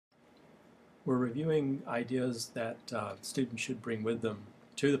We're reviewing ideas that students should bring with them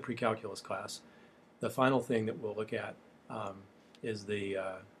to the Precalculus class. The final thing that we'll look at is the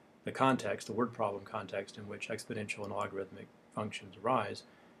context, the word problem context in which exponential and logarithmic functions arise.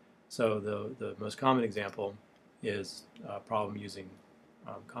 So the most common example is a problem using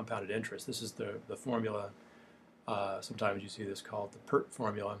compounded interest. This is the formula. Sometimes you see this called the Pert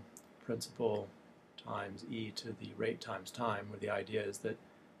formula, principal times e to the rate times time, where the idea is that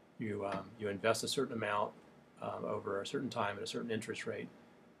you invest a certain amount over a certain time at a certain interest rate,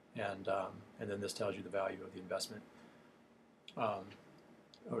 and then this tells you the value of the investment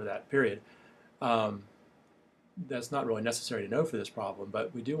over that period. That's not really necessary to know for this problem,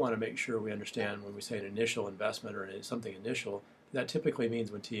 but we do want to make sure we understand when we say an initial investment or something initial, that typically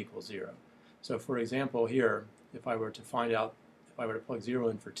means when t equals 0. So for example here, if I were to plug 0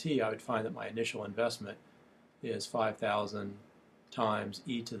 in for t, I would find that my initial investment is 5,000 times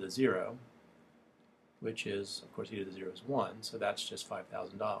e to the 0, which is, of course, e to the 0 is 1, so that's just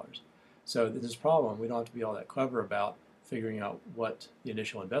 $5,000. So this problem, we don't have to be all that clever about figuring out what the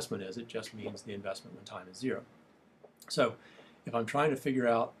initial investment is. It just means the investment when time is 0. So if I'm trying to figure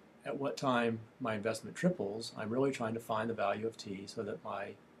out at what time my investment triples, I'm really trying to find the value of t so that my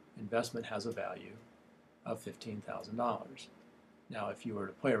investment has a value of $15,000. Now, if you were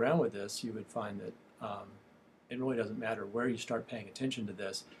to play around with this, you would find that it really doesn't matter where you start paying attention to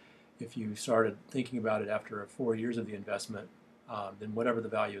this. If you started thinking about it after 4 years of the investment, then whatever the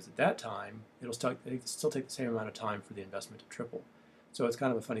value is at that time, it'll still take the same amount of time for the investment to triple. So it's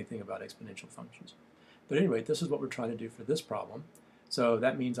kind of a funny thing about exponential functions. But anyway, this is what we're trying to do for this problem. So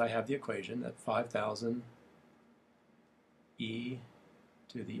that means I have the equation that 5,000 e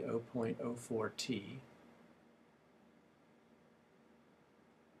to the 0.04t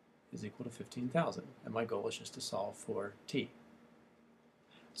is equal to 15,000, and my goal is just to solve for t.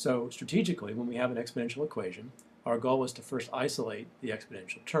 So strategically, when we have an exponential equation, our goal is to first isolate the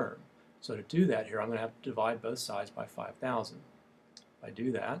exponential term. So to do that here, I'm going to have to divide both sides by 5,000. If I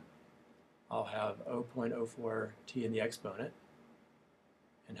do that, I'll have 0.04t in the exponent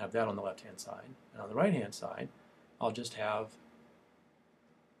and have that on the left-hand side. And on the right-hand side, I'll just have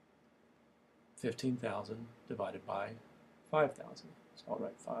 15,000 divided by 5,000. So I'll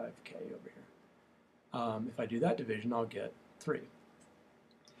write 5k over here. If I do that division, I'll get 3.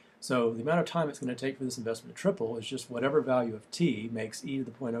 So the amount of time it's going to take for this investment to triple is just whatever value of t makes e to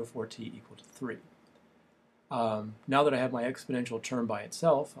the 0.04t equal to 3. Now that I have my exponential term by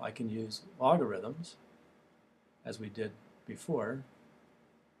itself, I can use logarithms, as we did before,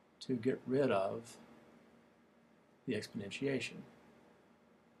 to get rid of the exponentiation.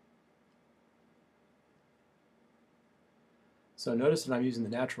 So notice that I'm using the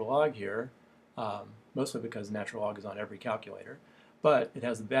natural log here, mostly because the natural log is on every calculator. But it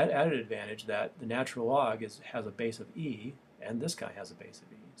has the added advantage that the natural log has a base of e, and this guy has a base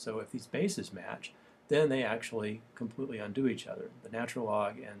of e. So if these bases match, then they actually completely undo each other. The natural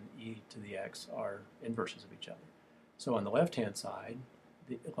log and e to the x are inverses of each other. So on the left-hand side,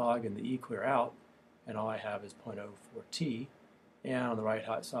 the log and the e clear out, and all I have is 0.04t. And on the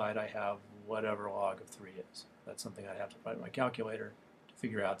right-hand side, I have whatever log of 3 is. That's something I'd have to put in my calculator to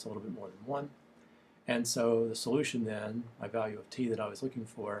figure out. It's a little bit more than 1. And so the solution then, my value of t that I was looking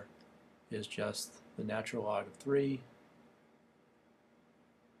for, is just the natural log of 3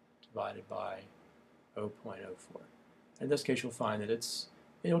 divided by 0.04. In this case, you'll find that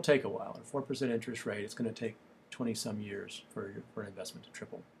it'll take a while. At a 4% interest rate, it's going to take 20-some years for an investment to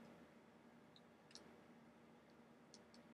triple.